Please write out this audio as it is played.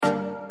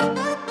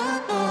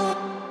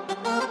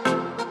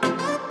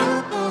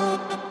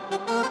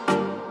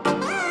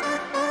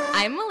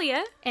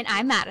And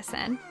I'm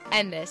Madison.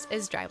 And this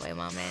is Driveway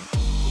Moment.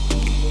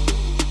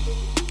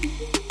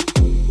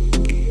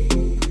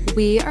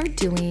 We are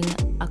doing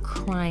a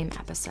crime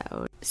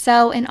episode.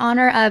 So in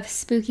honor of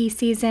spooky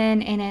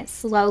season and it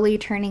slowly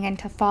turning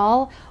into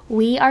fall,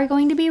 we are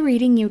going to be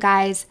reading you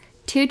guys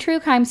 2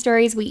 true crime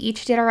stories. We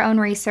each did our own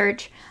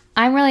research.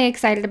 I'm really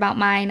excited about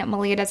mine.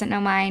 Malia doesn't know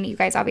mine. You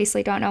guys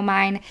obviously don't know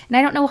mine. And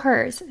I don't know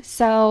hers.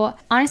 So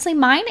honestly,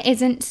 mine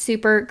isn't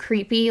super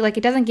creepy. Like,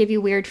 it doesn't give you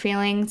weird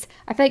feelings.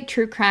 I feel like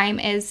true crime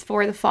is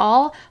for the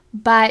fall,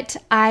 but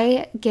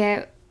I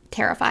get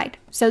terrified.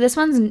 So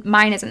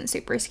mine isn't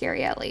super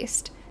scary, at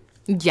least.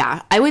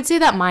 Yeah, I would say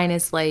that mine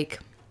is like,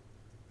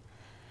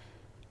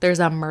 there's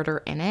a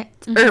murder in it.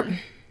 Mm-hmm.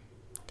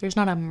 There's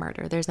not a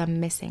murder. There's a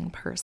missing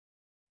person.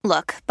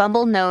 Look,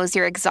 Bumble knows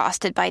you're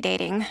exhausted by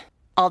dating.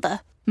 All the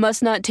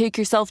must not take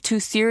yourself too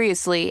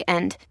seriously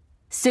and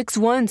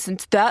 6'1"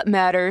 since that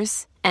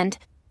matters. And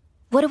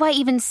what do I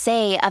even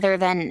say other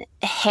than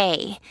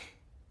hey?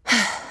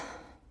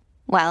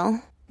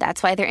 Well,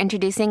 that's why they're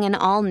introducing an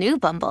all-new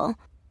Bumble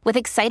with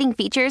exciting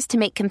features to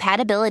make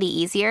compatibility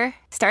easier,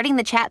 starting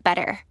the chat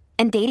better,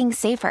 and dating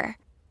safer.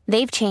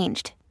 They've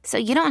changed, so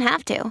you don't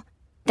have to.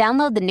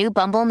 Download the new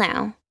Bumble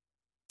now.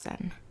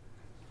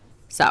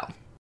 So.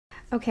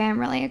 Okay, I'm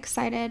really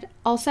excited.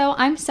 Also,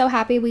 I'm so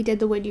happy we did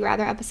the Would You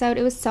Rather episode.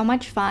 It was so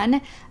much fun,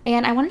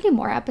 and I want to do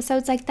more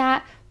episodes like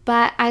that,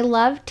 but I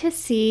love to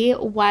see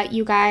what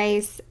you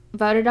guys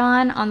voted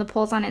on the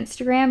polls on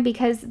Instagram,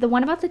 because the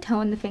one about the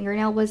toe and the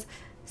fingernail was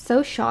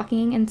so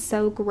shocking and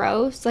so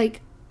gross. Like,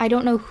 I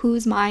don't know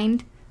whose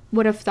mind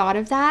would have thought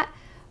of that,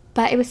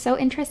 but it was so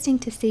interesting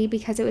to see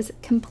because it was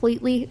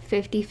completely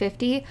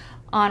 50-50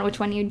 on which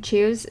one you'd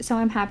choose, so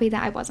I'm happy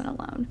that I wasn't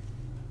alone.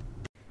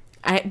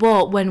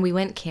 When we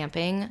went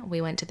camping,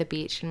 we went to the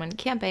beach and went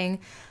camping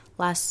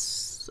I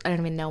don't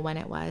even know when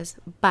it was,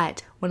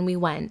 but when we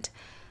went,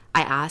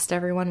 I asked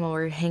everyone while we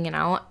were hanging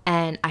out,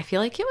 and I feel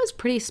like it was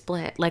pretty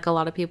split. Like, a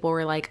lot of people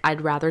were like,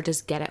 I'd rather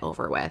just get it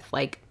over with,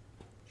 like,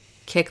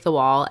 kick the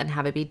wall and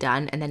have it be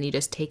done, and then you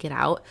just take it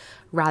out,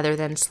 rather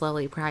than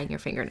slowly prying your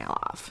fingernail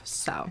off,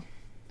 so.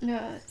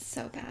 Oh, it's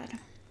so bad.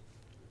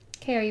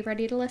 Okay, are you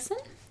ready to listen?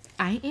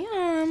 I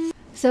am.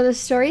 So the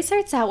story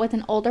starts out with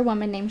an older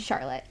woman named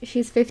Charlotte.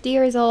 She's 50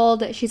 years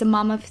old. She's a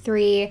mom of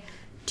 3,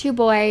 2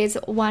 boys,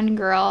 1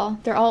 girl.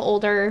 They're all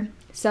older,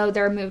 so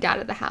they're moved out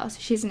of the house.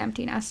 She's an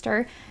empty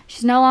nester.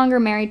 She's no longer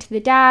married to the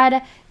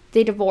dad.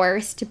 They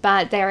divorced,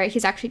 but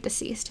he's actually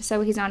deceased,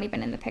 so he's not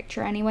even in the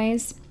picture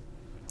anyways.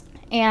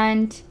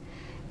 And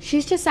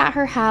she's just at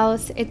her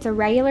house. It's a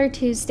regular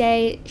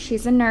Tuesday.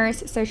 She's a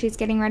nurse, so she's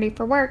getting ready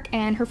for work,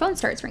 and her phone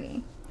starts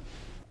ringing.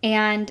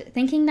 And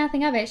thinking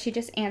nothing of it, she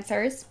just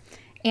answers.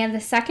 And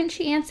the second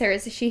she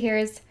answers, she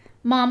hears,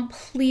 "Mom,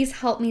 please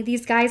help me.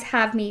 These guys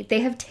have me. They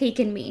have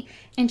taken me."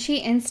 And she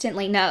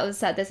instantly knows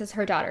that this is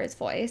her daughter's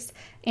voice.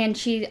 And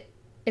she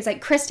is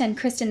like,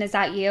 Kristen, is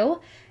that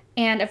you?"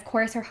 And of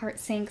course, her heart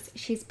sinks.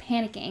 She's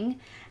panicking.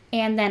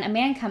 And then a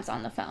man comes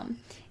on the phone.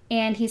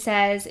 And he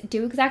says,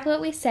 "Do exactly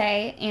what we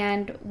say,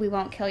 and we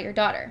won't kill your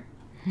daughter."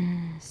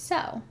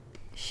 So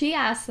she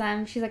asks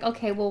them, she's like,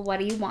 "Okay, well, what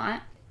do you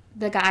want?"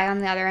 The guy on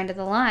the other end of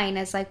the line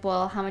is like,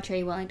 "Well, how much are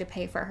you willing to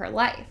pay for her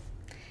life?"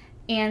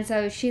 And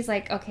so she's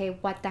like, okay,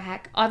 what the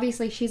heck?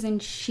 Obviously, she's in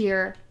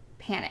sheer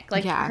panic.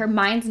 Like, Her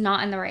mind's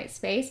not in the right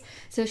space.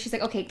 So she's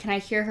like, okay, can I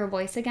hear her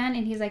voice again?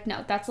 And he's like,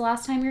 "No, that's the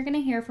last time you're going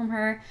to hear from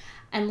her.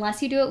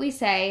 Unless you do what we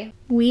say,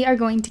 we are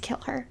going to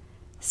kill her."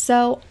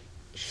 So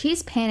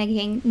she's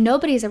panicking.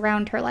 Nobody's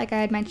around her, like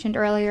I had mentioned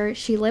earlier.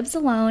 She lives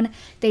alone.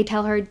 They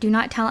tell her, do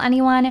not tell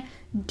anyone.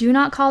 Do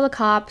not call the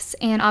cops.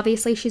 And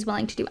obviously, she's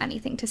willing to do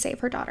anything to save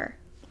her daughter.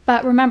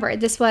 But remember,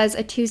 this was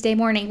a Tuesday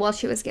morning while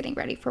she was getting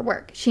ready for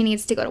work. She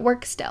needs to go to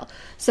work still.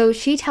 So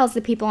she tells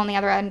the people on the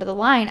other end of the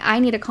line, "I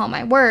need to call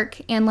my work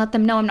and let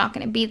them know I'm not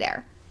going to be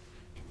there."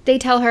 They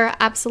tell her,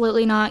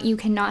 "Absolutely not. You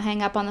cannot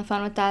hang up on the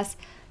phone with us.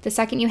 The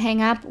second you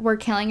hang up, we're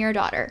killing your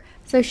daughter."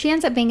 So she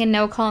ends up being a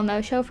no-call,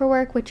 no-show for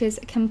work, which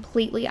is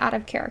completely out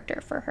of character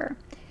for her.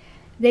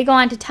 They go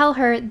on to tell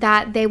her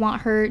that they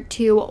want her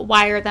to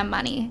wire them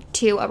money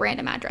to a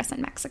random address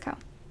in Mexico.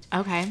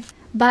 Okay.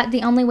 But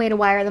the only way to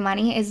wire the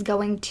money is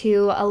going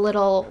to a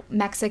little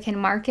Mexican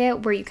market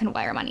where you can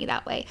wire money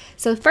that way.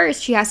 So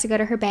first, she has to go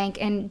to her bank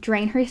and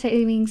drain her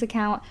savings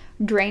account,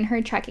 drain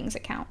her checkings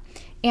account.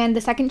 And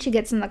the second she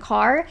gets in the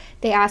car,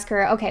 they ask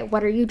her, "Okay,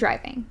 what are you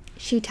driving?"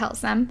 She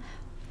tells them.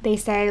 They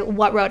say,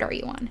 "What road are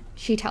you on?"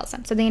 She tells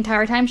them. So the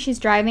entire time she's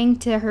driving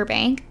to her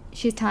bank,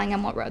 she's telling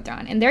them what road they're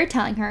on. And they're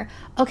telling her,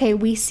 "Okay,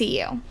 we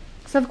see you."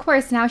 So, of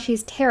course, now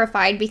she's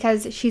terrified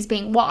because she's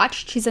being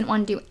watched. She doesn't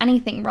want to do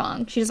anything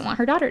wrong. She doesn't want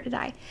her daughter to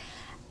die.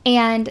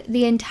 And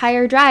the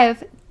entire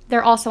drive,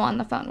 they're also on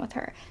the phone with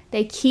her.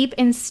 They keep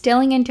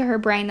instilling into her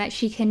brain that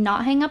she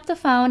cannot hang up the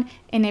phone,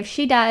 and if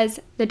she does,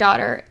 the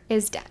daughter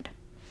is dead.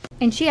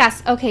 And she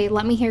asks, "Okay,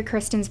 let me hear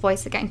Kristen's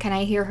voice again. Can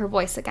I hear her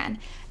voice again?"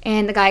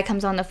 And the guy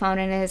comes on the phone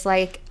and is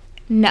like,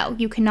 "No,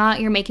 you cannot.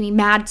 You're making me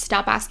mad.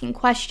 Stop asking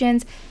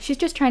questions." She's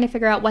just trying to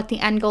figure out what the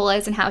end goal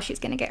is and how she's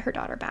going to get her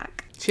daughter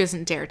back. She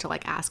doesn't dare to,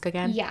 ask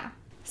again? Yeah.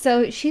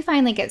 So she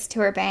finally gets to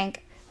her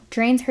bank,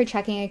 drains her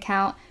checking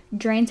account,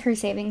 drains her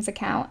savings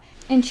account,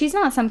 and she's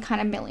not some kind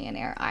of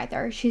millionaire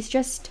either. She's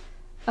just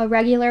a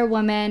regular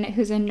woman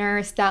who's a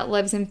nurse that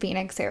lives in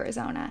Phoenix,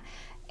 Arizona.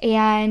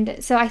 And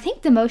so I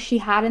think the most she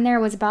had in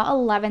there was about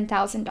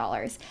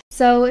 $11,000.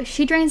 So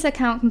she drains the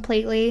account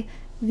completely.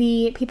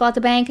 The people at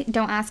the bank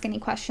don't ask any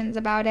questions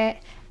about it.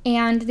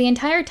 And the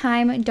entire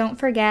time, don't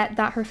forget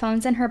that her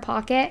phone's in her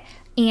pocket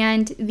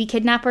and the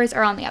kidnappers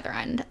are on the other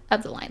end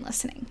of the line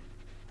listening.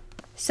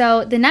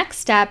 So the next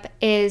step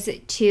is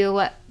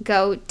to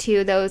go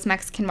to those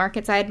Mexican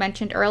markets I had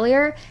mentioned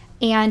earlier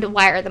and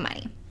wire the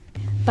money.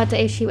 But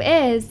the issue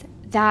is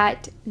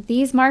that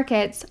these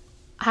markets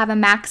have a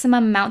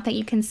maximum amount that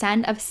you can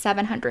send of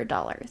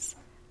 $700.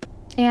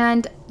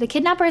 And the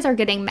kidnappers are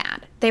getting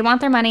mad. They want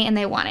their money and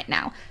they want it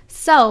now.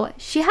 So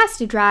she has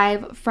to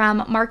drive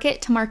from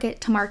market to market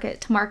to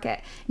market to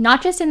market.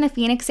 Not just in the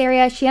Phoenix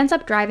area, she ends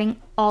up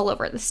driving all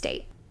over the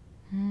state.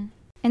 Mm-hmm.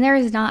 And there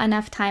is not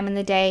enough time in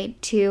the day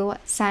to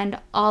send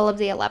all of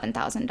the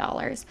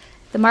 $11,000.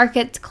 The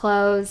markets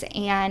close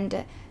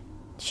and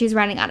she's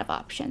running out of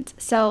options.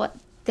 So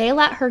they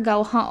let her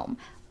go home,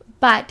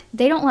 but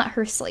they don't let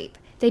her sleep.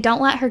 They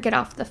don't let her get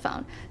off the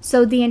phone.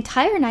 So the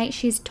entire night,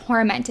 she's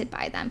tormented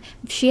by them.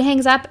 If she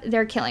hangs up,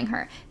 they're killing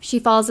her. If she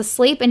falls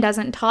asleep and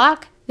doesn't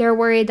talk, they're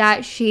worried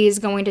that she's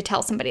going to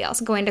tell somebody else,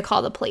 going to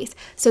call the police.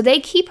 So they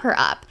keep her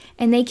up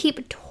and they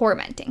keep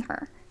tormenting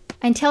her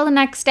until the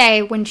next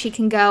day when she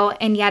can go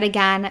and yet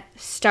again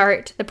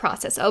start the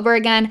process over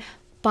again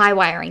by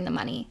wiring the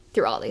money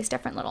through all these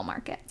different little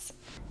markets.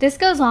 This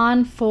goes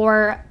on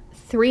for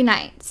 3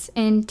 nights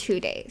and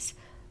 2 days.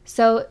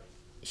 So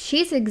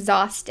she's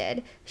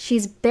exhausted.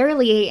 She's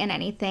barely eaten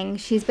anything.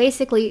 She's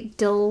basically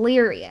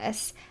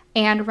delirious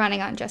and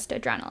running on just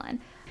adrenaline.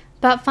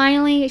 But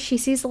finally, she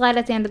sees the light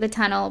at the end of the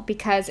tunnel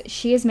because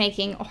she is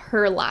making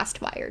her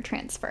last wire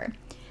transfer.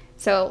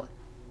 So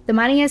the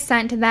money is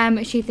sent to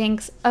them. She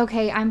thinks,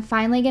 okay, I'm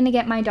finally going to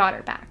get my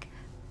daughter back.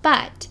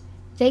 But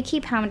they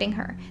keep hounding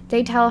her.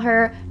 They tell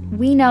her,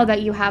 we know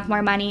that you have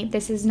more money.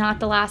 This is not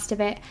the last of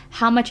it.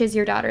 How much is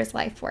your daughter's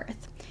life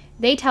worth?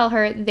 They tell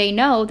her they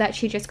know that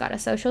she just got a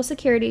Social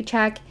Security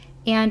check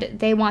and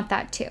they want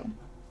that too.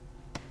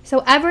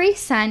 So every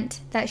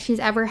cent that she's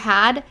ever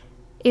had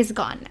is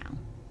gone now.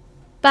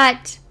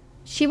 But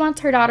she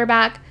wants her daughter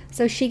back,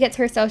 so she gets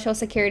her Social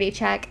Security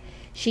check.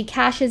 She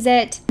cashes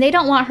it. They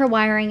don't want her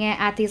wiring it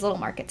at these little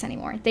markets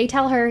anymore. They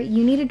tell her,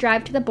 you need to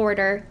drive to the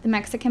border, the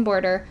Mexican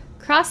border,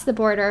 cross the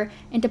border,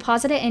 and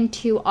deposit it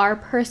into our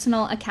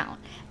personal account.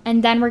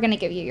 And then we're going to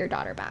give you your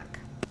daughter back.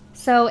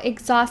 So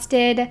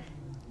exhausted,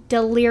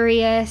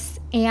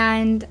 delirious,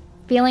 and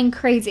feeling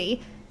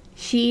crazy,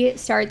 she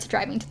starts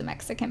driving to the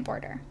Mexican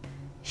border.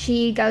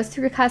 She goes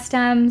through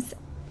customs,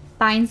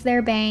 finds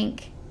their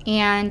bank,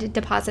 and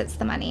deposits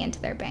the money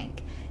into their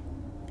bank.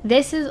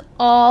 This is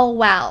all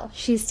while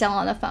she's still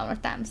on the phone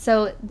with them.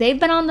 So they've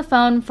been on the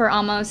phone for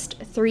almost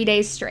 3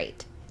 days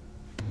straight.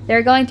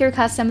 They're going through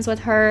customs with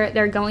her,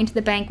 they're going to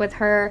the bank with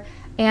her,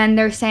 and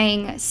they're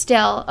saying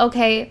still,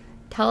 okay,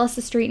 tell us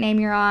the street name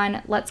you're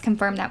on, let's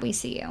confirm that we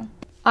see you.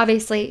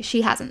 Obviously,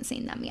 she hasn't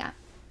seen them yet.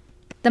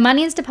 The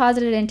money is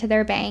deposited into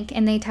their bank,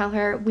 and they tell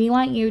her, we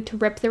want you to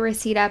rip the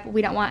receipt up.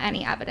 We don't want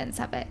any evidence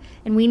of it.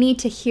 And we need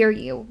to hear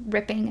you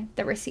ripping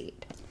the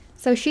receipt.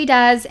 So she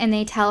does, and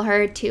they tell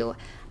her to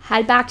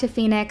head back to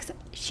Phoenix.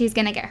 She's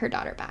going to get her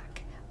daughter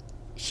back.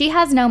 She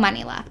has no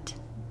money left,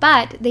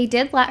 but they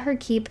did let her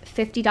keep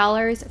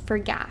 $50 for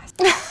gas,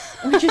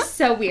 which is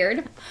so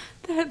weird.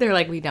 They're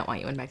like, we don't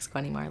want you in Mexico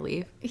anymore.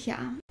 Leave.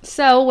 Yeah.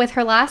 So with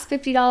her last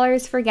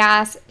 $50 for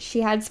gas,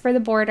 she heads for the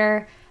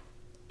border,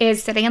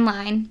 is sitting in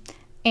line,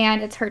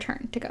 and it's her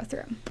turn to go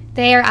through.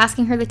 They are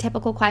asking her the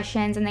typical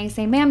questions, and they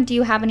say, ma'am, do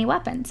you have any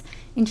weapons?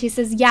 And she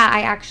says, yeah,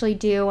 I actually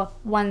do.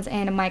 One's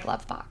in my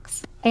glove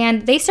box.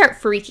 And they start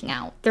freaking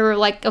out. They're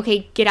like,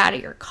 okay, get out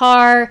of your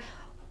car.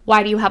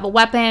 Why do you have a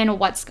weapon?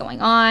 What's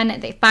going on?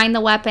 They find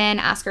the weapon,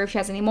 ask her if she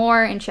has any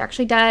more, and she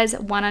actually does,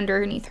 one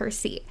underneath her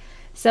seat.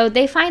 So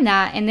they find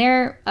that, and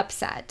they're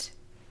upset.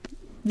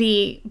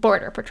 The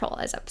Border Patrol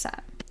is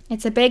upset.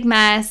 It's a big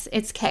mess.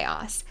 It's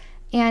chaos.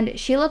 And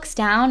she looks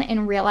down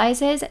and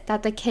realizes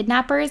that the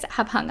kidnappers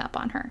have hung up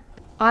on her.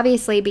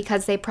 Obviously,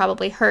 because they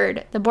probably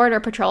heard the Border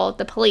Patrol,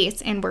 the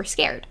police, and were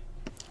scared.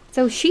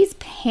 So she's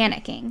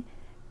panicking.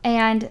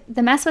 And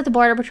the mess with the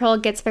Border Patrol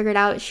gets figured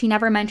out. She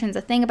never mentions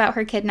a thing about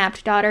her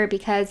kidnapped daughter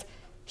because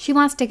she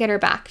wants to get her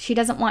back. She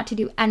doesn't want to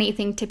do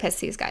anything to piss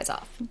these guys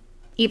off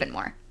even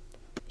more.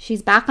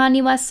 She's back on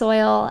U.S.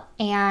 soil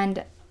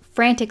and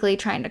frantically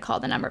trying to call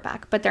the number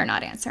back, but they're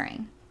not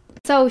answering.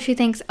 So she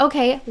thinks,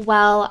 okay,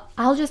 well,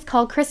 I'll just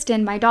call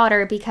Kristen, my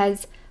daughter,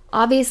 because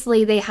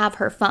obviously they have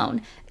her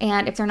phone.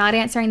 And if they're not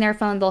answering their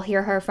phone, they'll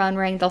hear her phone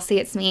ring, they'll see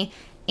it's me,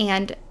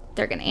 and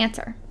they're going to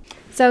answer.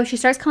 So she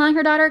starts calling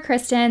her daughter,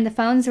 Kristen. The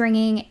phone's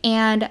ringing,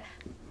 and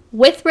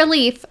with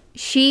relief,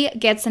 she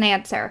gets an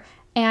answer,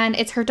 and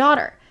it's her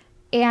daughter.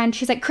 And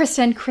she's like,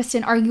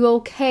 Kristen, are you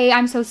okay?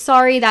 I'm so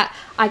sorry that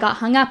I got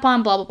hung up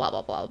on, blah, blah, blah,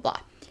 blah, blah, blah.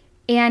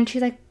 And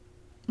she's like,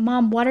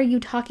 Mom, what are you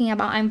talking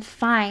about? I'm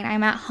fine.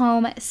 I'm at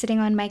home sitting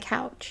on my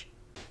couch.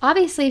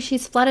 Obviously,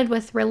 she's flooded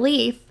with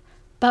relief,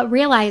 but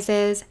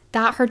realizes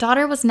that her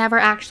daughter was never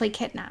actually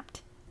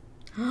kidnapped.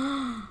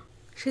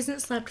 She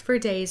hasn't slept for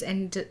days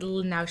and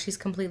now she's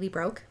completely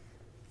broke?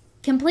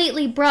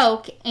 Completely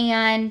broke,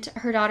 and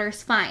her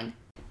daughter's fine.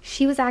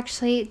 She was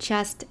actually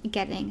just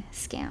getting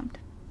scammed.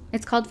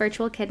 It's called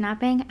virtual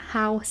kidnapping.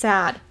 How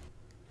sad.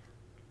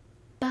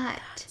 But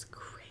That's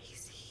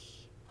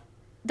crazy.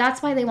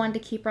 that's why they wanted to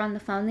keep her on the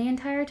phone the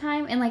entire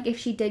time. And, like, if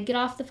she did get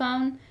off the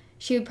phone,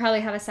 she would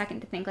probably have a second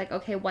to think, like,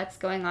 okay, what's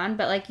going on?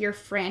 But, like, you're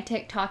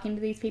frantic talking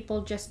to these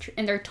people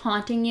and they're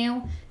taunting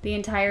you the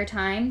entire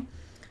time.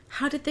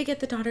 How did they get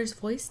the daughter's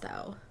voice,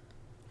 though?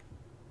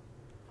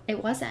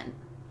 It wasn't.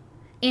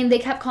 And they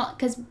kept calling,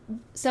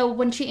 so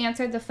when she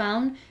answered the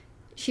phone,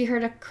 she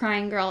heard a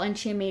crying girl and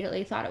she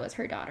immediately thought it was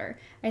her daughter.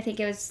 I think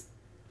it was,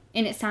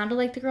 and it sounded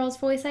like the girl's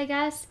voice, I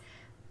guess.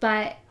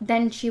 But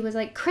then she was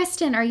like,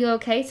 Kristen, are you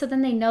okay? So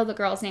then they know the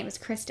girl's name is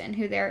Kristen,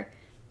 who they're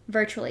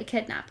virtually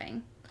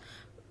kidnapping.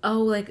 Oh,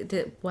 like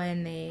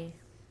when they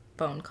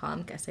phone call,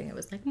 I'm guessing it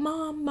was like,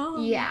 Mom,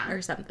 yeah,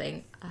 or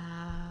something.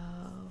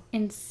 Oh.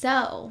 And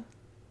so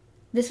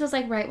this was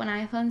like right when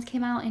iPhones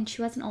came out, and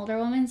she was an older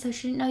woman, so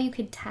she didn't know you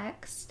could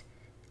text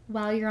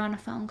while you're on a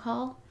phone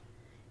call.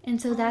 And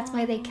so that's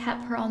why they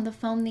kept her on the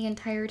phone the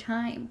entire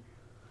time.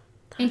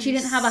 And she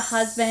didn't have a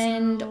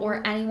husband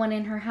or anyone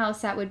in her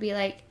house that would be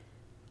like,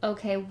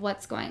 okay,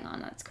 what's going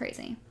on? That's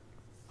crazy.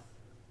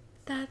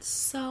 That's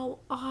so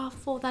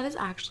awful. That is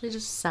actually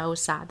just so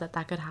sad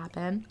that could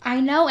happen. I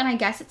know, and I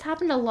guess it's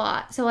happened a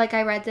lot. So, like,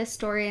 I read this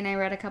story and I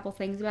read a couple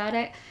things about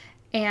it,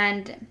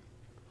 and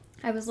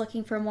I was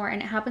looking for more,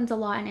 and it happens a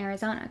lot in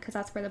Arizona because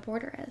that's where the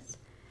border is.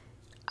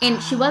 And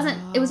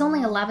it was only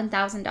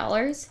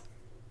 $11,000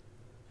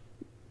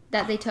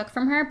 that they took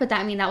from her, but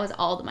that was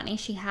all the money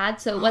she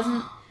had. So it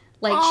wasn't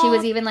like she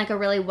was even like a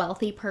really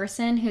wealthy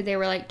person who they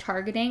were like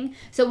targeting.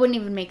 So it wouldn't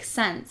even make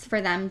sense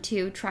for them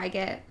to try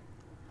get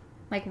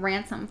like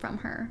ransom from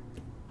her.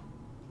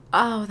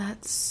 Oh,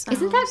 that's so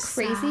Isn't that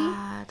crazy?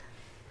 Sad.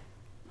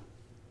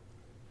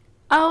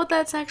 Oh,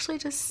 that's actually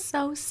just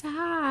so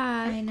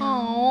sad. I know.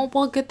 Oh,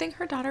 well, good thing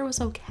her daughter was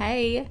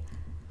okay.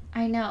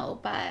 I know,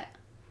 but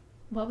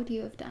what would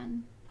you have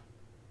done?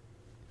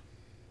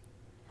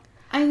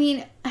 I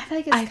mean, I feel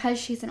like it's because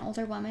she's an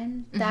older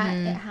woman that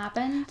it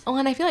happened. Oh,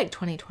 and I feel like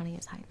 2020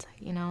 is hindsight,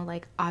 you know?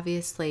 Like,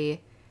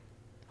 obviously,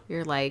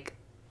 you're like,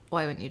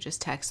 why wouldn't you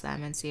just text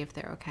them and see if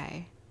they're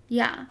okay?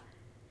 Yeah.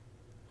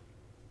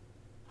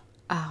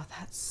 Oh,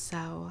 that's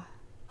so...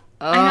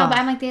 I know, but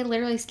I'm like, they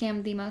literally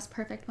scammed the most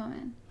perfect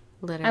woman.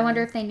 Literally. I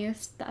wonder if they knew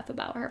stuff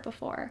about her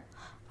before.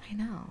 I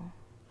know.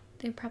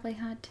 They probably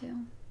had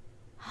to.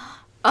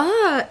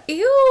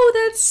 Ew,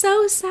 that's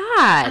so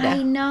sad.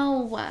 I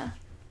know.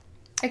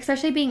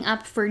 Especially being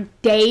up for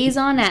days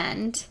on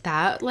end.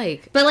 That,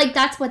 like... But, like,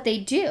 that's what they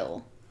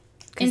do.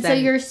 And so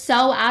you're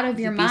so out of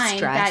your mind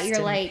that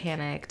you're, like...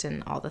 panicked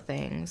and all the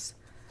things.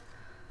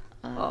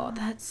 Oh,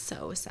 that's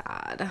so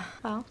sad.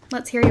 Well,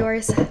 let's hear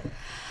yours.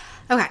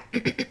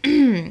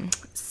 Okay.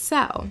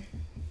 So,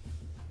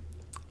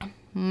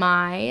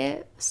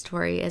 my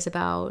story is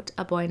about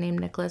a boy named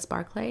Nicholas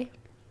Barclay.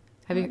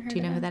 Do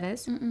you know who that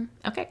is? Mm-mm.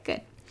 Okay, good.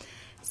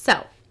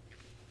 So,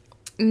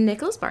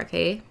 Nicholas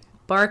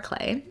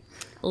Barclay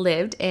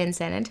lived in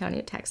San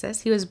Antonio,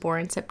 Texas. He was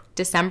born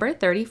December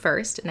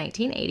 31st,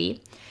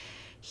 1980.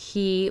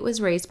 He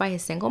was raised by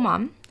his single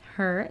mom.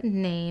 Her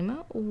name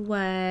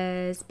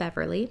was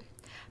Beverly.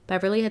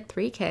 Beverly had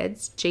 3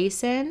 kids,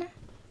 Jason,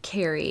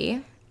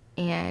 Carrie,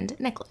 and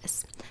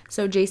Nicholas.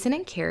 So Jason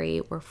and Carrie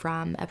were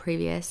from a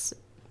previous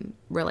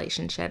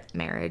relationship,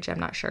 marriage, I'm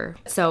not sure.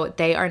 So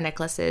they are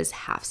Nicholas's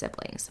half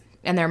siblings,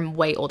 and they're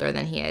way older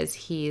than he is.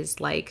 He's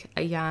like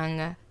a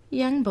young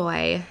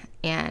boy,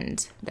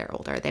 and they're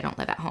older. They don't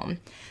live at home.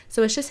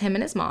 So it's just him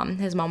and his mom.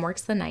 His mom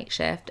works the night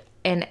shift,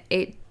 and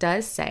it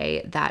does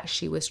say that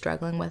she was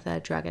struggling with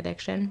a drug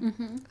addiction.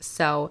 Mm-hmm.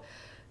 So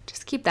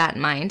just keep that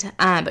in mind.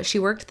 But she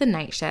worked the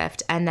night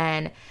shift, and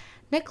then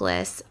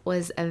Nicholas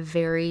was a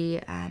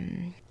very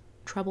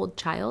troubled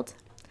child.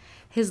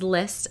 His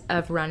list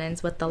of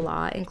run-ins with the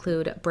law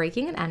include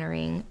breaking and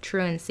entering,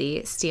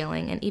 truancy,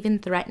 stealing, and even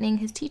threatening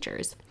his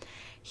teachers.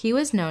 He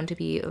was known to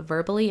be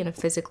verbally and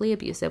physically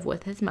abusive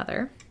with his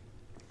mother.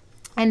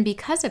 And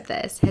because of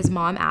this, his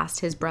mom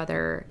asked his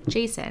brother,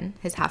 Jason,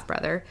 his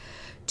half-brother,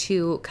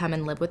 to come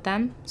and live with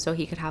them so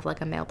he could have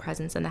like a male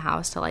presence in the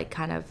house to like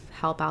kind of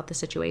help out the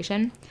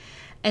situation.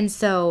 And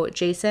so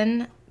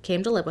Jason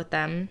came to live with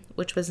them,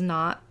 which was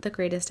not the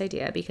greatest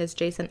idea because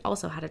Jason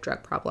also had a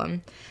drug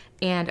problem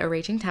and a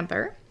raging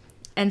temper.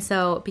 And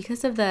so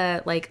because of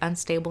the like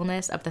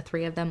unstableness of the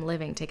 3 of them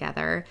living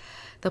together,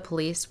 the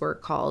police were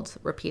called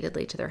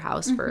repeatedly to their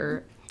house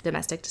for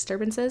domestic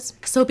disturbances.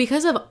 So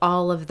because of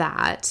all of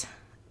that,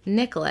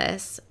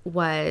 Nicholas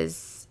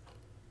was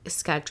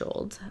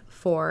scheduled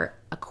for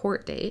a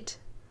court date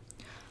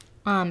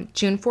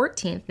June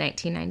 14th,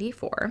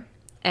 1994.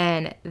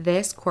 And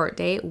this court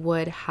date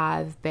would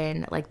have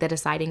been like the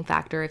deciding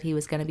factor if he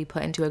was going to be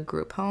put into a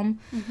group home.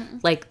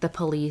 Like the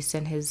police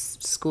and his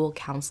school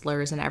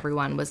counselors and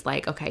everyone was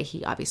like, okay,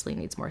 he obviously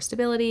needs more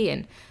stability,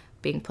 and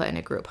being put in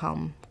a group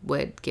home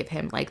would give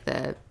him like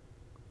the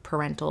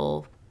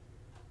parental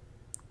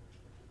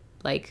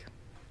like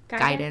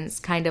guidance,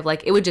 kind of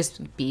like it would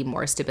just be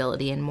more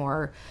stability and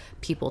more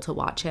people to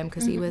watch him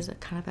because he was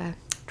kind of a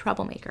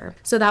troublemaker.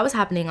 So that was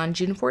happening on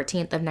June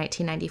 14th of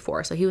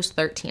 1994. So he was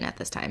 13 at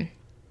this time.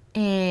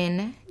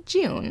 In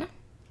June,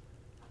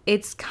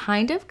 it's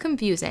kind of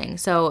confusing.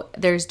 So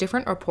there's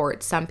different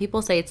reports. Some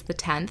people say it's the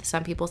 10th.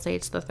 Some people say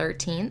it's the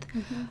 13th.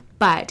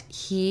 But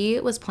he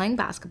was playing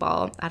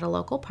basketball at a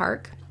local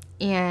park,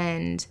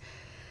 and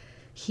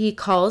he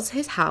calls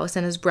his house,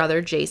 and his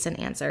brother Jason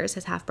answers,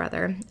 his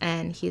half-brother,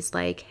 and he's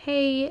like,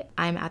 hey,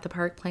 I'm at the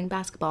park playing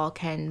basketball.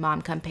 Can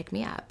mom come pick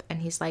me up?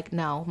 And he's like,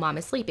 no, mom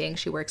is sleeping.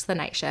 She works the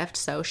night shift,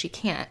 so she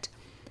can't.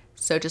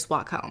 So just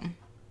walk home.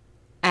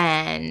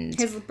 And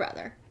his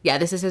brother. Yeah,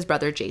 this is his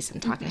brother Jason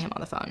talking to him on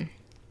the phone.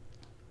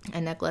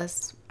 And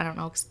Nicholas, I don't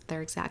know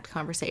their exact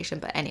conversation,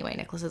 but anyway,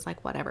 Nicholas is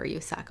like, whatever,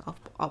 you suck.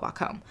 I'll walk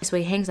home. So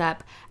he hangs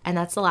up, and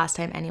that's the last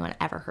time anyone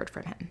ever heard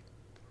from him.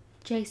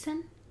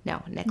 Jason?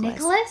 No, Nicholas.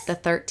 Nicholas? The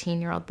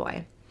 13-year-old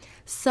boy.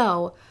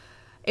 So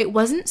it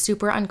wasn't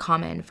super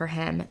uncommon for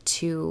him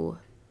to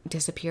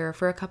disappear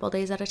for a couple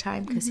days at a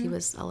time because he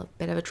was a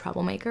bit of a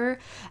troublemaker.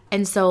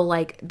 And so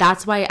like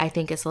that's why I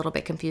think it's a little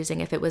bit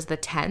confusing if it was the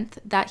 10th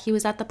that he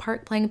was at the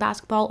park playing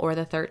basketball or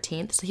the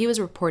 13th. So he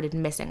was reported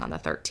missing on the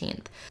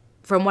 13th.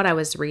 From what I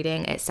was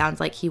reading, it sounds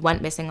like he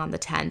went missing on the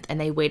 10th and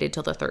they waited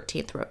till the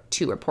 13th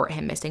to report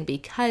him missing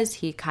because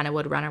he kind of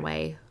would run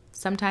away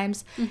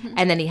sometimes.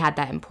 And then he had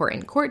that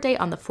important court date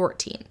on the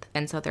 14th.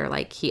 And so they're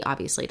like, he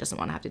obviously doesn't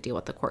want to have to deal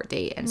with the court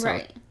date. And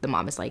so the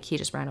mom is like, he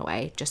just ran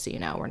away, just so you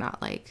know, we're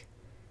not like,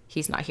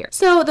 he's not here.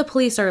 So the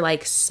police are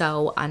like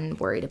so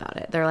unworried about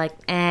it. They're like,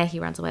 he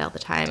runs away all the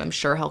time. I'm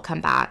sure he'll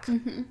come back.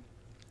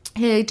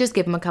 Hey, just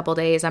give him a couple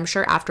days. I'm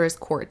sure after his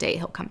court date,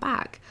 he'll come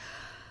back.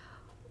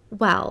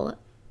 Well,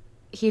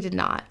 he did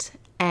not.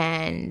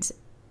 And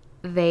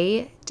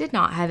they did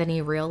not have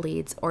any real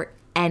leads or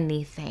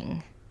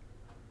anything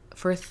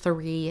for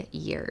 3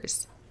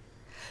 years.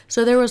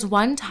 So there was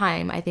one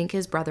time, I think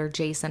his brother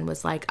Jason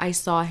was like, I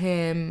saw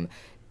him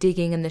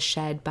digging in the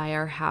shed by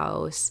our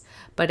house,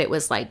 but it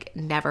was like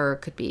never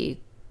could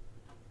be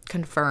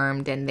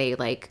confirmed. And they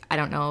like, I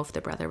don't know if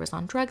the brother was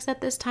on drugs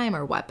at this time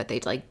or what, but they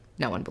like,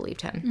 no one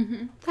believed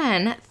him.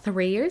 Then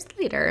 3 years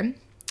later,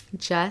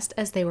 just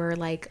as they were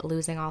like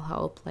losing all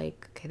hope,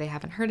 like, okay, they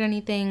haven't heard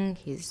anything,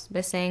 he's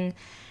missing,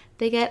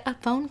 they get a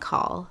phone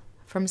call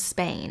from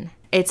Spain.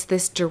 It's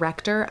this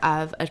director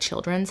of a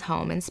children's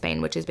home in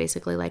Spain, which is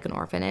basically like an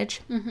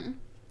orphanage. And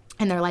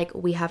they're like,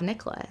 we have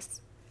Nicholas.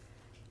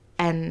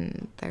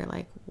 And they're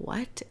like,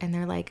 what? And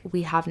they're like,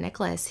 we have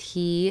Nicholas.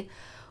 He's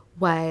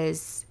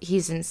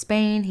in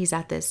Spain. He's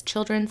at this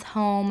children's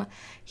home.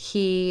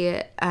 He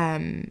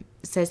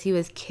says he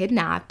was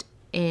kidnapped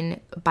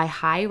by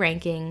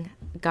high-ranking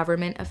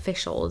government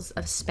officials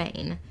of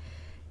Spain.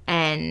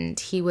 And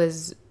he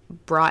was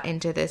brought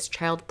into this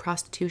child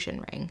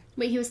prostitution ring.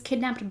 Wait, he was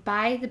kidnapped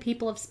by the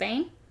people of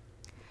Spain?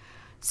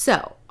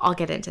 So, I'll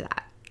get into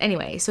that.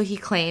 Anyway, so he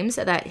claims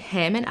that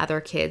him and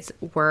other kids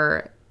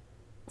were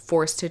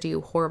forced to do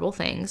horrible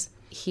things.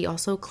 He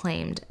also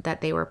claimed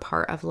that they were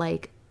part of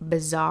like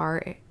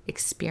bizarre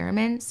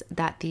experiments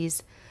that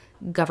these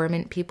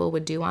government people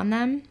would do on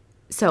them.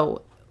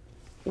 So,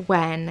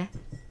 when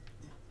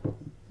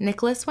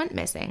Nicholas went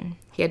missing,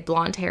 he had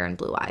blonde hair and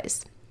blue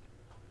eyes.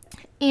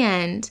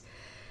 And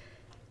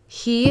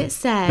he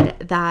said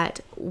that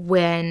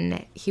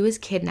when he was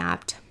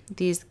kidnapped,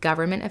 these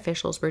government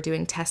officials were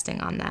doing testing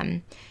on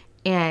them,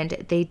 and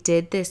they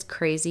did this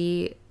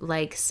crazy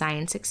like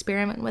science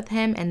experiment with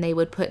him, and they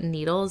would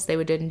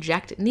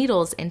inject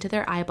needles into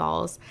their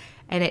eyeballs,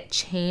 and it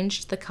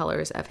changed the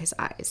colors of his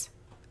eyes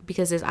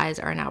because his eyes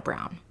are now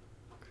brown.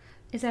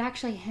 Is it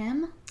actually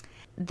him?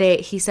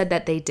 He said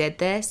that they did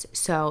this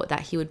so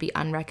that he would be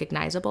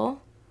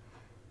unrecognizable.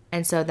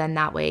 And so then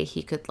that way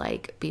he could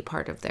like be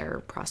part of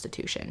their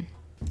prostitution.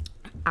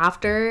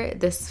 After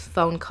this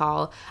phone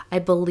call, I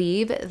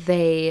believe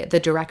the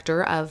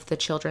director of the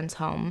children's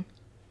home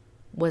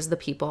was the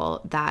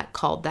people that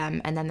called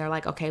them. And then they're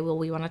like, okay, well,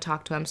 we want to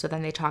talk to him. So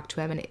then they talked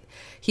to him, and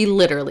he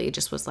literally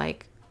just was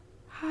like,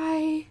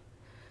 hi.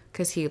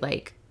 Because he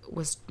like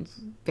was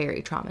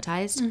very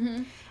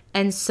traumatized.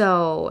 And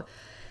so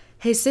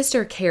his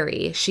sister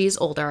Carrie, she's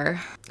older,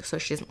 so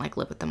she doesn't like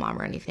live with the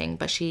mom or anything,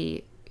 but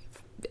she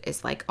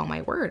is like, oh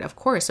my word, of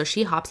course. So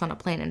she hops on a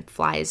plane and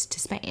flies to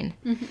Spain.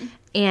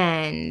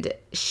 And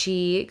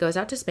she goes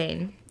out to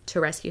Spain to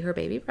rescue her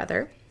baby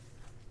brother.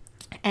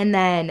 And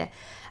then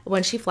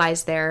when she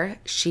flies there,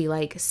 she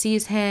like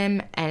sees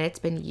him, and it's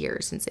been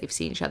years since they've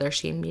seen each other.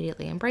 She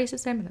immediately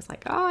embraces him and is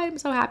like, oh, I'm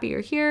so happy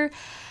you're here.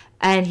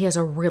 And he has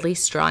a really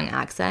strong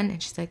accent,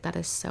 and she's like, that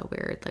is so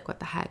weird, like what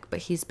the heck. But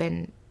he's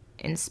been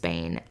in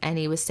Spain, and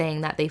he was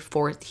saying that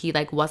he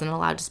like wasn't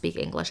allowed to speak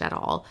English at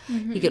all.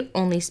 He could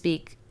only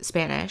speak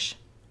Spanish,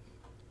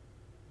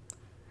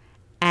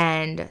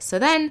 And so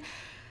then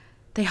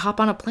they hop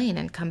on a plane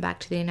and come back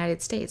to the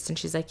United States. And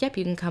she's like, yep,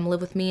 you can come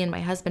live with me and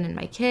my husband and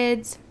my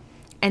kids.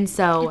 And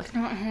so It's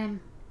not him.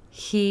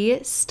 he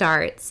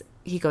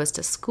goes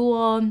to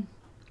school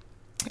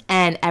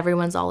and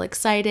everyone's all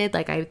excited.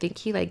 Like, I think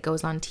he like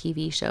goes on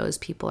TV shows.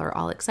 People are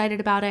all excited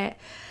about it.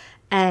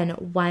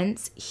 And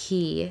once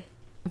he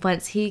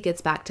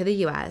gets back to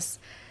the US,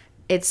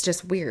 it's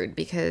just weird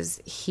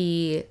because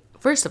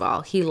first of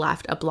all, he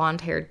left a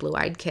blonde-haired,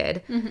 blue-eyed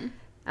kid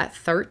at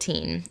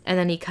 13. And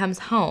then he comes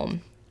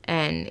home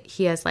and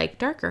he has like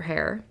darker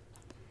hair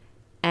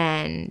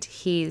and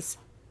he's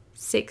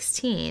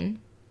 16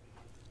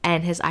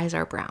 and his eyes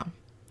are brown.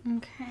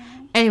 Okay.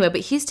 Anyway,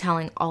 but he's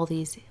telling all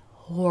these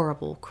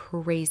horrible,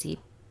 crazy,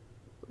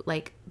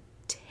 like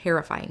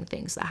terrifying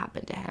things that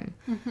happened to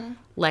him.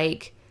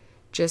 Like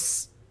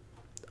just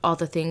all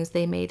the things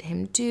they made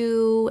him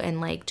do and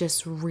like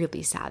just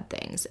really sad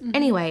things.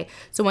 Anyway,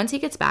 so once he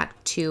gets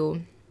back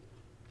to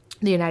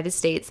the United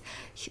States,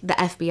 the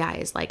FBI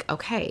is like,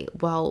 okay,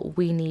 well,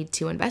 we need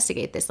to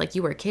investigate this. Like,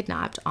 you were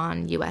kidnapped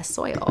on U.S.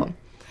 soil.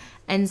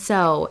 And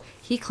so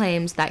he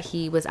claims that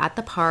he was at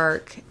the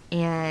park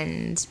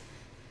and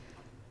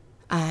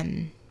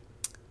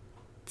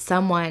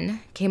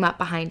someone came up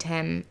behind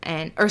him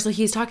so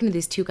he's talking to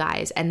these two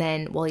guys, and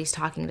then while he's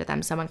talking to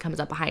them, someone comes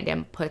up behind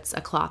him, puts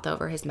a cloth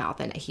over his mouth,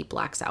 and he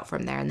blacks out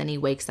from there, and then he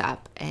wakes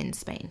up in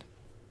Spain.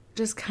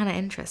 Just kind of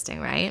interesting,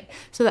 right?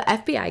 So the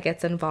FBI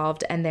gets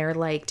involved, and they're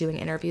like doing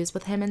interviews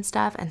with him and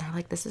stuff, and they're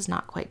like, this is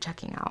not quite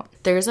checking out.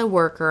 There's a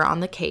worker on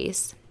the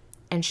case,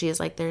 and she is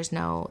like, there's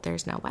no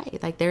way.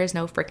 Like, there is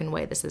no freaking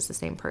way this is the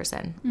same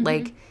person.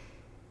 Like,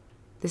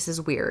 this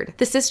is weird.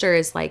 The sister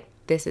is like,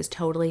 this is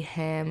totally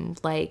him.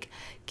 Like,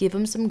 give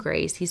him some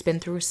grace. He's been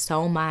through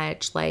so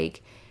much.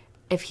 Like,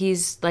 if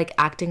he's like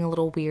acting a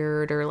little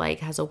weird or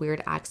like has a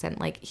weird accent,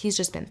 like, he's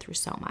just been through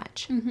so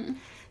much.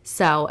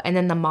 So, and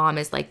then the mom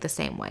is like the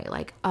same way.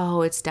 Like,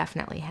 oh, it's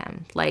definitely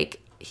him. Like,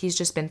 he's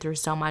just been through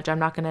so much. I'm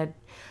not going to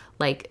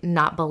like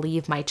not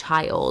believe my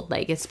child.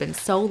 Like, it's been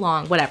so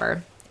long,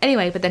 whatever.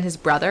 Anyway, but then his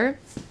brother,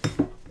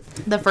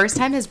 the first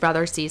time his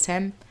brother sees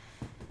him,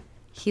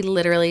 he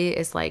literally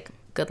is like,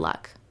 good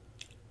luck.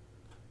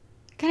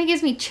 Kind of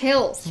gives me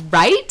chills.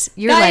 Right?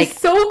 You're That like, is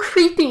so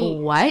creepy.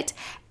 what?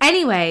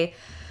 Anyway,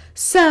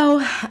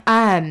 so,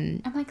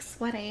 I'm like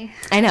sweaty.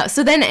 I know.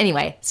 So then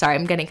anyway, sorry,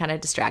 I'm getting kind of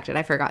distracted.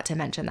 I forgot to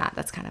mention that.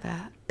 That's kind of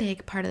a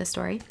big part of the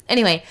story.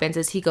 Anyway, Vince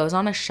is he goes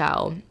on a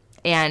show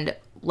and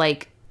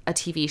like a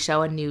TV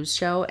show, a news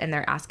show, and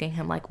they're asking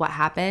him like what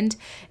happened.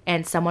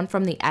 And someone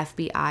from the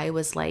FBI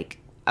was like,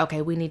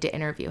 okay, we need to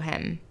interview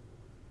him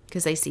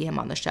because they see him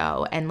on the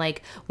show. And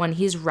like when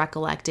he's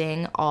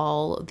recollecting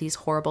all these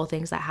horrible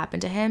things that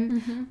happened to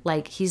him,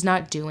 like he's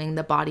not doing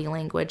the body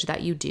language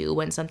that you do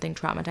when something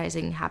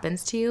traumatizing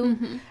happens to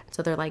you.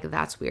 So they're like,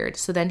 that's weird.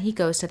 So then he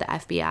goes to the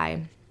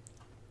FBI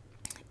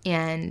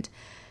and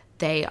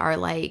they are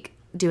like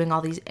doing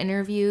all these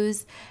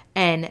interviews.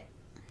 And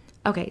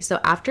okay, so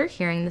after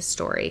hearing the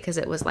story, because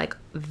it was like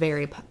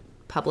very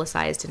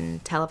publicized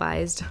and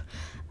televised,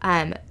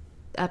 a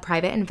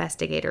private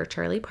investigator,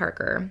 Charlie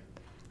Parker,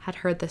 had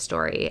heard the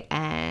story,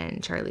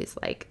 and Charlie's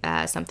like,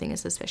 something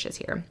is suspicious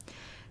here.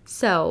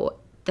 So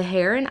the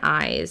hair and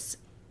eyes,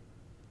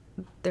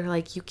 they're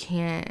like, you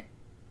can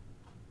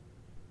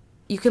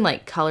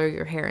like color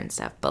your hair and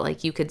stuff, but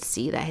like you could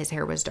see that his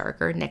hair was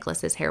darker.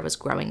 Nicholas's hair was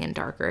growing in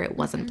darker. It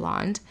wasn't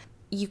blonde.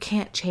 You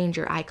can't change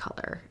your eye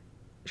color.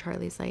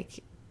 Charlie's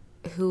like,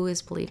 who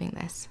is believing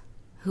this?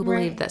 Who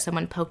believed that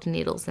someone poked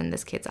needles in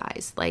this kid's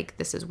eyes? Like,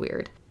 this is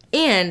weird.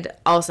 And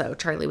also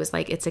Charlie was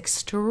like, it's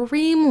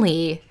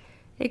extremely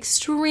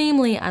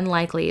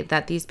unlikely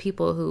that these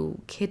people who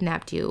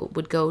kidnapped you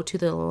would go to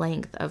the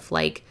length of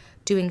like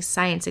doing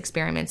science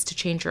experiments to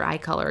change your eye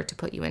color to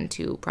put you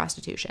into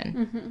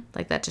prostitution.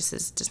 Like, that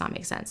just does not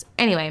make sense.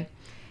 Anyway,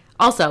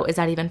 also, is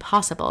that even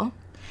possible?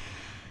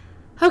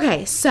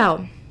 Okay,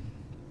 so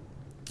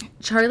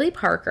Charlie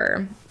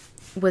Parker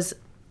was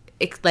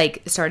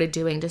like started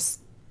doing just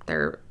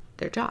their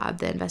job,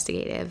 the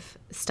investigative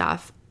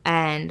stuff,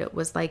 and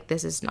was like,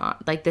 this is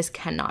not, like, this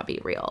cannot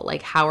be real.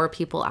 Like, how are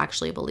people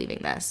actually believing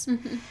this?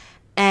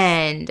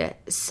 And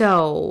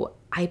so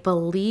I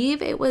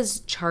believe it was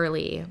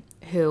Charlie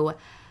who,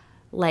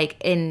 like,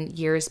 in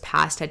years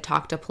past had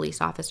talked to police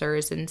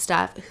officers and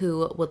stuff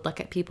who would look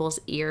at people's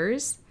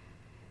ears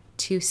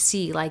to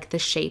see, like, the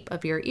shape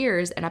of your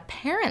ears. And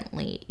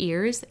apparently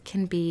ears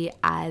can be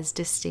as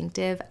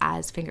distinctive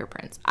as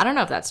fingerprints. I don't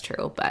know if that's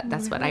true, but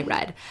that's what I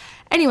read.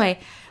 Anyway,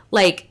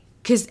 like,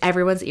 because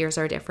everyone's ears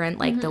are different,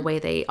 like the way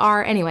they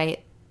are.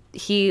 Anyway,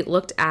 he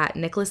looked at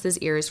Nicholas's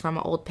ears from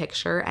an old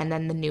picture and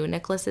then the new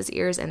Nicholas's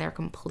ears, and they're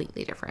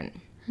completely different.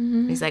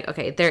 He's like,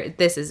 okay,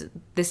 this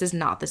is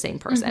not the same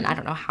person. I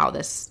don't know how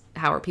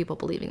are people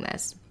believing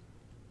this?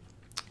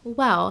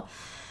 Well,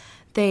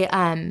 the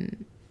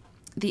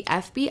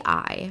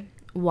FBI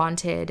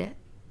wanted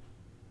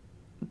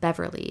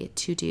Beverly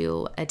to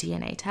do a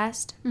DNA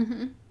test,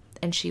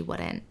 and she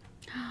wouldn't.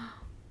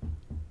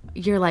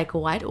 You're like,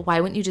 what?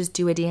 Why wouldn't you just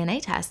do a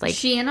DNA test? Like,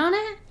 she in on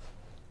it?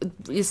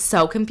 is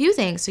so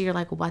confusing. So you're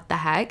like, what the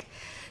heck?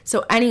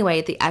 So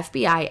anyway, the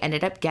FBI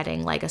ended up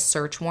getting like a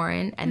search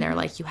warrant, and they're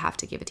like, you have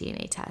to give a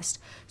DNA test.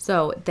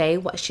 So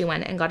she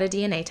went and got a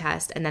DNA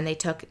test, and then they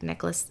took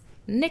Nicholas's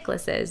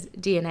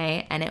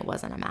DNA, and it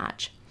wasn't a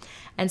match.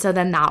 And so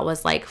then that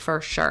was like, for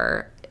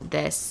sure,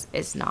 this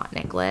is not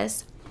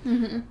Nicholas.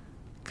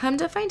 Come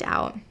to find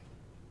out,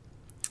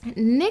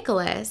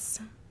 Nicholas,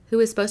 who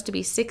was supposed to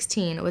be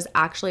 16, was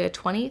actually a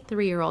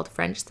 23-year-old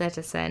French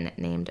citizen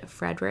named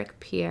Frederick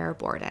Pierre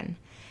Bourdon.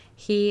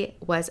 He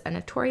was a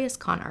notorious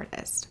con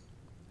artist.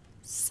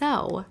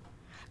 So,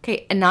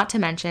 okay, and not to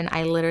mention,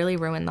 I literally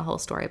ruined the whole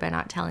story by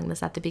not telling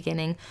this at the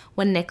beginning.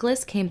 When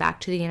Nicholas came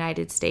back to the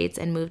United States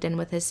and moved in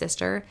with his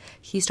sister,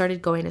 he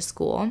started going to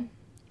school,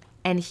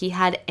 and he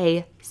had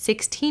a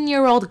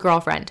 16-year-old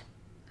girlfriend.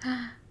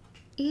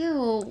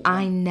 Ew.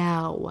 I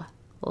know.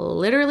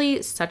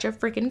 Literally such a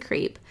freaking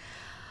creep.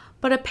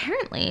 But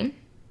apparently,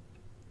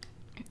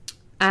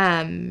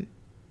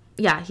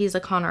 yeah, he's a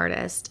con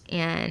artist,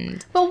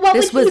 and But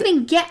what would he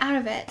even get out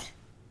of it?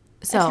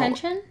 So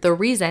attention? The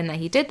reason that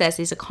he did this,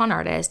 he's a con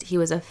artist. He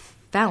was a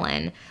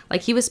felon.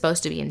 Like, he was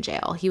supposed to be in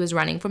jail. He was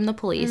running from the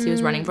police. He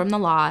was running from the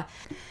law.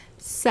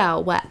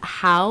 So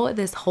how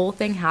this whole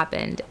thing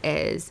happened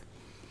is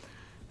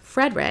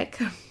Frederick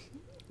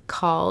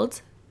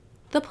called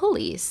the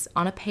police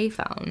on a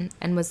payphone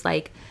and was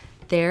like,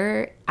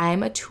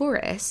 I'm a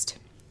tourist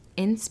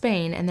in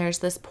Spain, and there's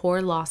this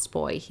poor lost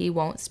boy. He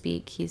won't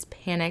speak. He's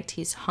panicked.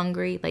 He's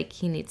hungry. Like,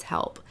 he needs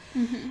help.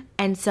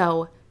 And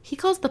so he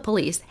calls the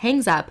police,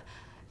 hangs up,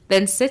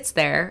 then sits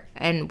there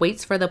and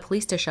waits for the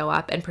police to show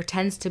up and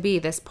pretends to be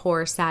this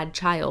poor, sad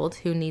child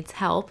who needs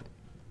help.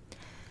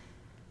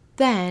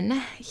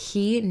 Then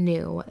he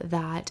knew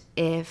that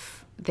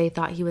if they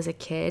thought he was a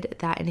kid,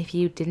 and if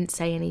he didn't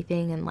say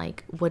anything and,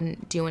 like,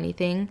 wouldn't do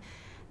anything,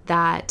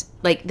 that,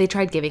 like, they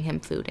tried giving him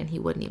food and he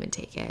wouldn't even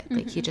take it.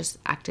 Like, he just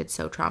acted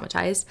so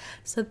traumatized.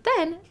 So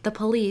then the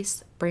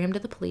police bring him to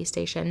the police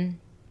station,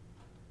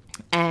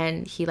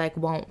 and he, like,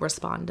 won't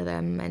respond to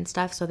them and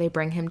stuff. So they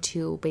bring him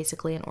to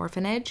basically an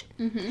orphanage.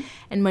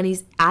 And when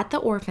he's at the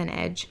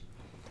orphanage,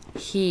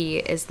 he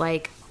is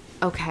like,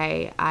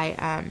 okay,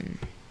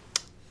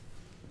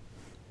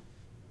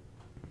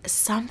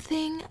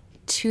 something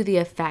to the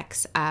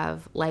effects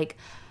of, like,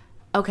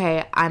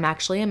 okay, I'm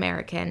actually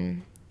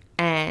American,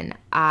 and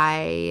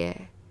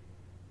I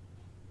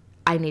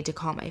need to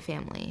call my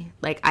family.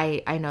 Like,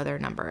 I know their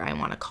number. I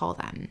want to call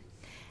them.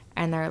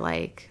 And they're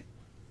like,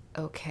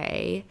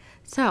 okay.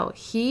 So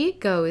he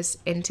goes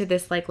into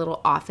this, like,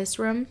 little office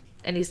room,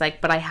 and he's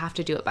like, but I have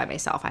to do it by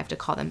myself. I have to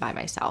call them by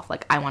myself.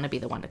 Like, I want to be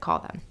the one to call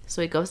them.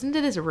 So he goes into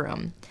this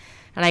room,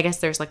 and I guess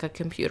there's, like, a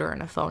computer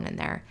and a phone in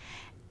there.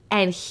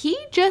 And he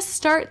just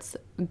starts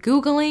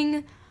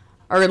Googling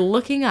or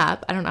looking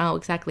up. I don't know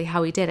exactly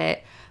how he did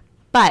it,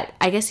 but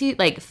I guess he,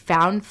 like,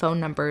 found phone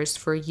numbers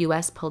for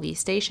U.S. police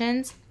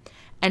stations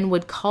and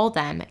would call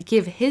them,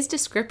 give his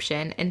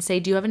description, and say,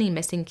 do you have any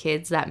missing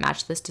kids that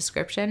match this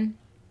description?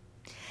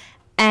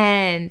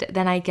 And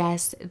then I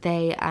guess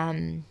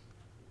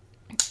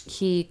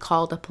he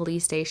called a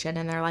police station,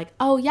 and they're like,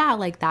 oh, yeah,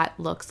 like, that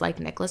looks like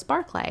Nicholas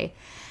Barclay.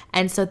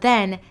 And so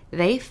then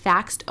they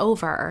faxed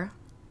over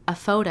a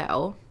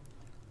photo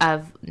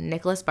of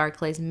Nicholas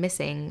Barclay's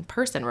missing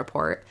person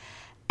report,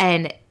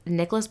 and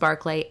Nicholas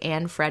Barclay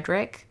and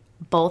Frederick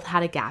both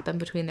had a gap in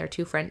between their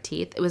two front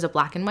teeth. It was a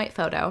black and white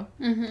photo.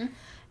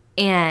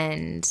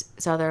 And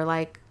so they're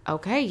like,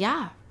 okay,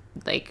 yeah,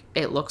 like,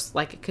 it looks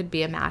like it could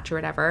be a match or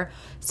whatever.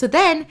 So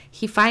then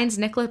he finds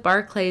Nicholas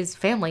Barclay's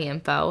family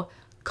info,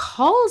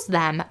 calls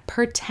them,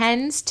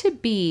 pretends to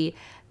be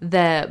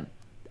the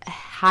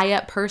high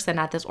up person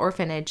at this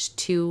orphanage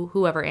to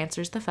whoever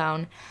answers the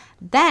phone,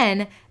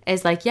 then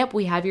is like, yep,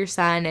 we have your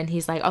son. And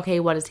he's like, okay,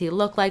 what does he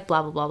look like?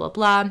 Blah, blah, blah, blah,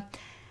 blah.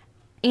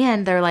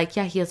 And they're like,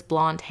 yeah, he has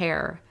blonde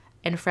hair.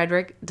 And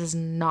Frederick does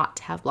not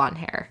have blonde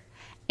hair.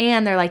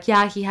 And they're like,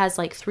 yeah, he has,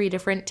 like, 3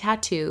 different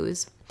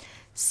tattoos.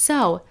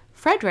 So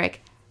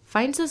Frederick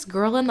finds this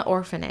girl in the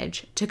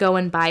orphanage to go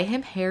and buy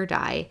him hair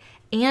dye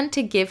and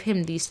to give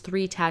him these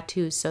 3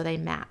 tattoos so they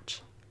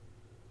match.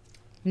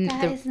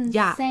 That is insane.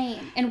 Yeah.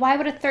 And why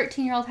would a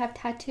 13-year-old have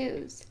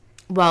tattoos?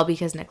 Well,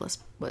 because Nicholas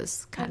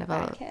was kind of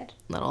a kid.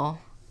 little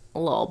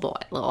boy,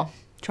 little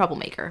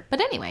troublemaker.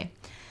 But anyway,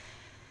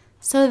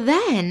 so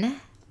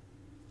then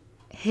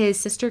his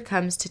sister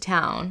comes to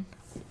town,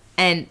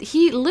 and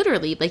he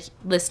literally, like,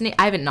 listening,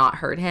 I haven't not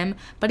heard him,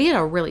 but he had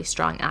a really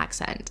strong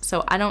accent.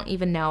 So I don't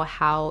even know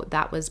how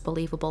that was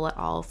believable at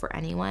all for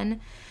anyone.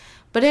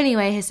 But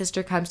anyway, his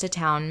sister comes to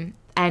town,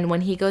 and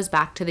when he goes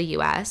back to the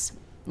U.S.,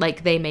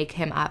 like, they make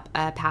him up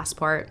a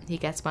passport. He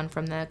gets one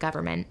from the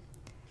government.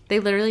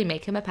 They literally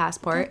make him a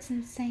passport. That's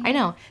insane. I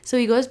know. So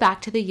he goes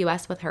back to the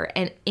U.S. with her,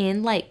 and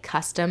in, like,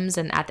 customs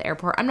and at the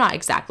airport, I'm not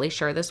exactly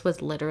sure. This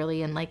was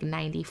literally in, like,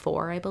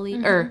 94, I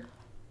believe, or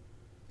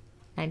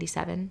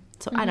 97.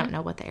 So I don't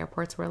know what the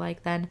airports were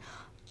like then.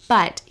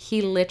 But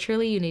he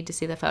literally, you need to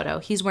see the photo.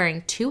 He's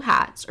wearing 2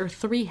 hats or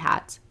 3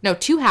 hats. No,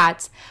 2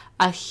 hats,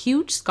 a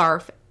huge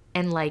scarf,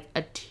 and, like,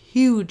 a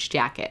huge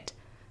jacket.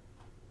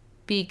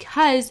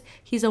 because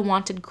he's a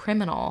wanted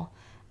criminal.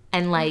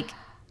 And, like...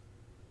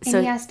 And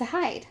he has to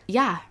hide.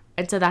 Yeah.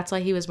 And so that's why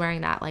he was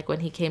wearing that, like,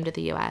 when he came to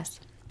the U.S.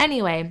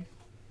 Anyway,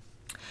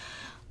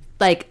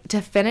 like,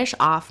 to finish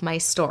off my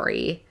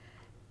story,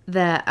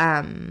 the,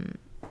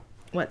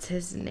 what's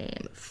his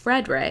name?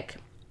 Frederick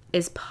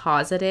is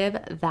positive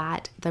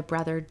that the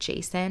brother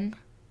Jason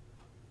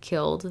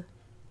killed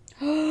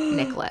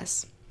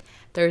Nicholas.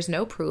 There's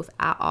no proof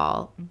at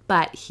all,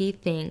 but he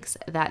thinks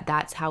that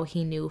that's how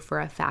he knew for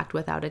a fact,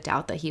 without a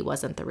doubt, that he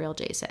wasn't the real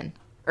Jason.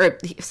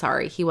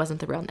 He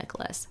wasn't the real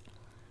Nicholas.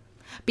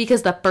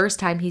 Because the first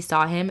time he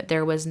saw him,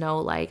 there was no,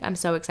 like, I'm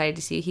so excited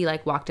to see you. He,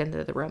 like, walked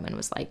into the room and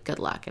was like, good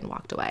luck, and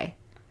walked away.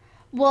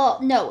 Well,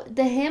 no,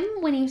 him,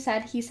 when he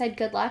said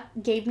good luck,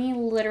 gave me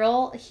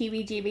literal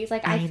heebie-jeebies.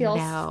 Like, I feel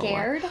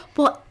scared.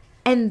 Well,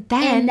 and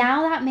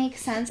now that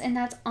makes sense, and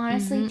that's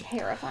honestly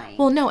terrifying.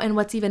 Well, no, and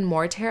what's even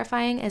more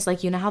terrifying is,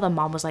 like, you know how the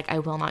mom was like, I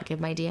will not give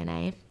my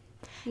DNA?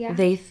 Yeah.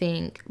 They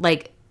think,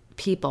 like,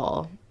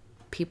 people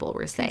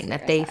were saying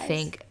that they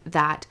think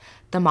that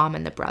the mom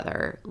and the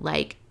brother,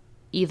 like,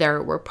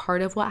 either were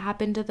part of what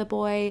happened to the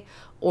boy,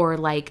 or,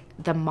 like,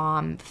 the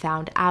mom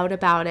found out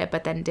about it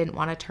but then didn't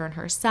want to turn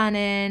her son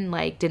in,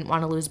 like, didn't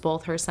want to lose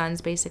both her sons,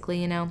 basically,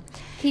 you know?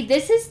 Okay,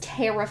 this is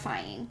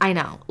terrifying. I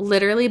know,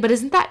 literally, but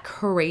isn't that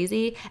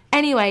crazy?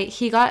 Anyway,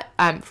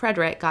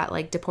 Frederick got,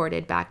 like,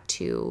 deported back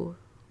to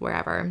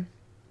wherever,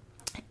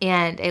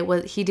 and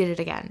he did it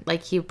again.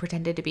 Like, he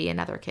pretended to be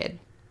another kid.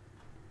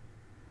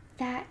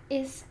 That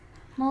is...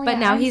 But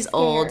now he's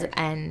old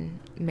and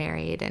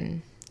married,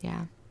 and,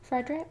 yeah.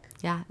 Frederick?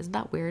 Yeah, isn't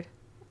that weird?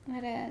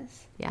 It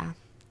is. Yeah.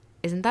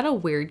 Isn't that a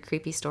weird,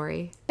 creepy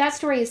story? That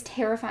story is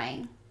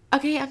terrifying.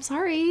 Okay, I'm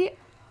sorry.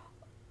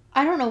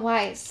 I don't know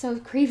why it's so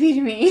creepy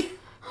to me.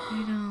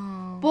 I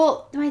know.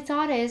 Well,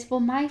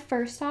 my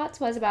first thoughts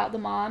was about the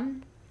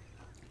mom,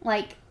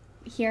 like,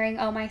 hearing,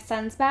 oh, my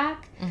son's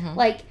back. Mm-hmm.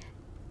 Like,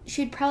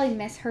 she'd probably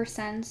miss her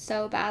son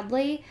so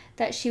badly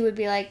that she would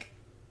be, like,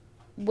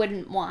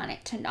 wouldn't want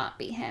it to not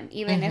be him,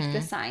 even if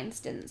the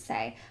signs didn't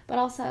say. But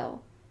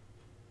also...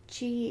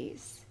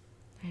 Jeez.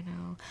 I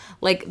know.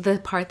 Like, the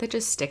part that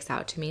just sticks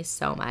out to me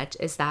so much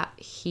is that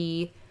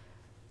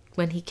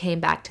when he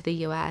came back to the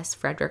U.S.,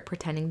 Frederick,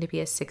 pretending to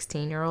be a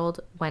 16-year-old,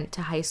 went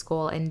to high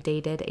school and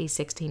dated a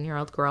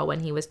 16-year-old girl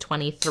when he was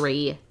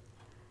 23.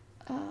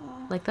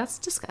 Like, that's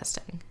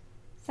disgusting.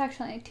 It's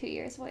actually like 2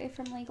 years away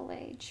from legal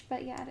age,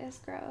 but yeah, it is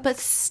gross. But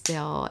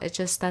still, I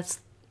think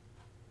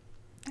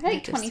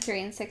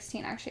 23 and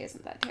 16 actually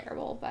isn't that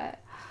terrible, but...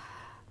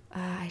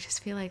 I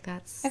just feel like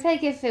that's... I feel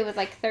like if it was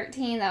like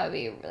 13, that would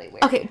be really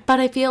weird. Okay, but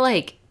I feel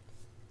like...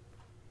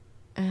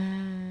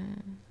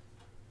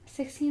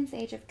 16 is the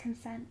age of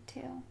consent,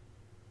 too.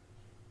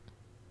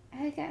 I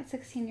think at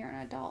 16 you're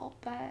an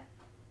adult, but...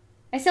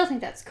 I still think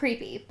that's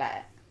creepy,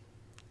 but...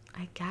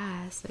 I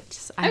guess.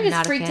 I'm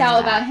just freaked out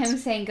about him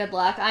saying good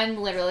luck. I'm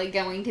literally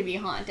going to be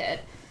haunted.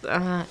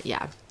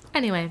 Yeah.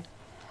 Anyway.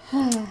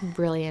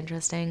 Really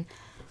interesting.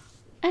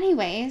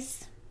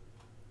 Anyways...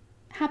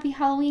 Happy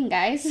Halloween,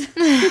 guys.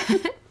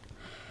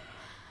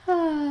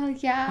 Oh,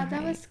 yeah,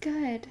 that was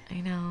good.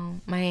 I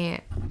know.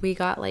 We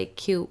got, like,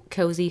 cute,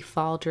 cozy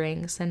fall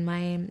drinks, and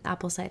my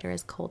apple cider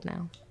is cold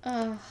now.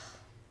 Ugh.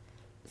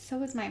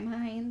 So is my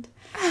mind.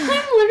 I'm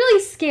literally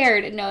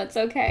scared. No, it's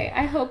okay.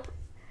 I hope...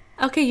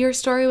 Okay, your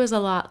story was a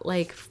lot,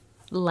 like,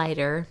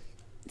 lighter.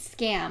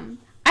 Scam.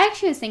 I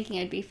actually was thinking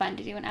it'd be fun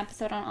to do an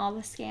episode on all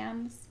the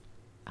scams.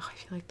 Oh, I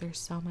feel like there's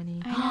so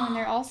many. I know, and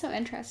they're all so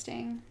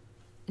interesting.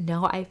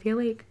 No, I feel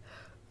like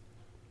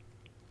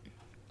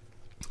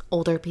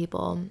older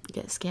people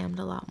get scammed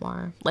a lot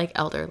more. Like,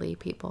 elderly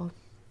people.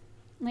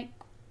 Like,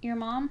 your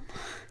mom?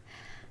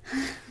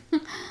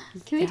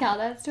 Can we tell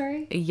that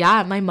story?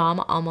 Yeah, my mom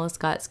almost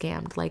got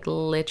scammed. Like,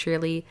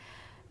 literally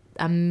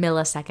a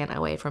millisecond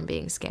away from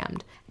being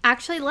scammed.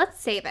 Actually,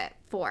 let's save it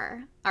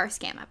for our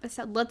scam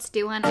episode. Let's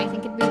do one. I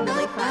think it'd be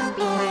really fun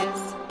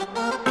because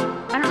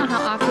I don't know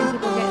how often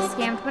people get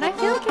scammed, but I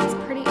feel like it's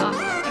pretty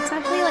often,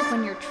 especially like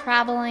when you're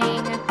traveling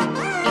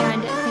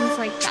and things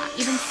like that,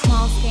 even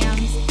small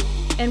scams.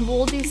 And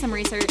we'll do some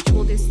research.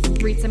 We'll just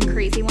read some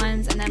crazy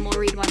ones, and then we'll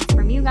read ones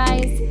from you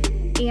guys.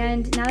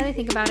 And now that I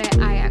think about it,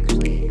 I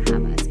actually have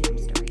a scam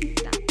story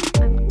that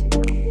I want to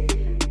tell.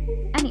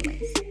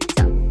 Anyways,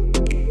 so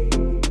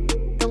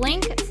the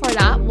link for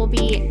that will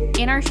be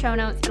in our show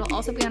notes. It'll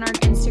also be on our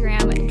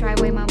Instagram,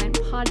 Driveway Moment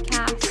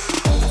Podcast.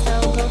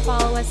 So go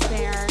follow us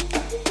there.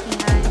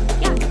 And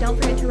yeah, don't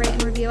forget to rate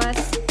and review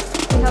us.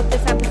 We hope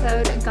this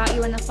episode got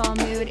you in the fall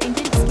mood and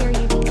didn't scare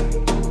you either.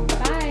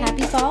 Bye.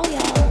 Happy fall,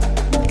 y'all.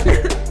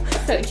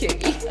 So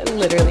tricky. I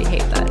literally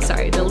hate that.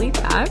 Sorry, delete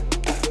that.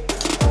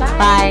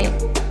 Bye. Bye.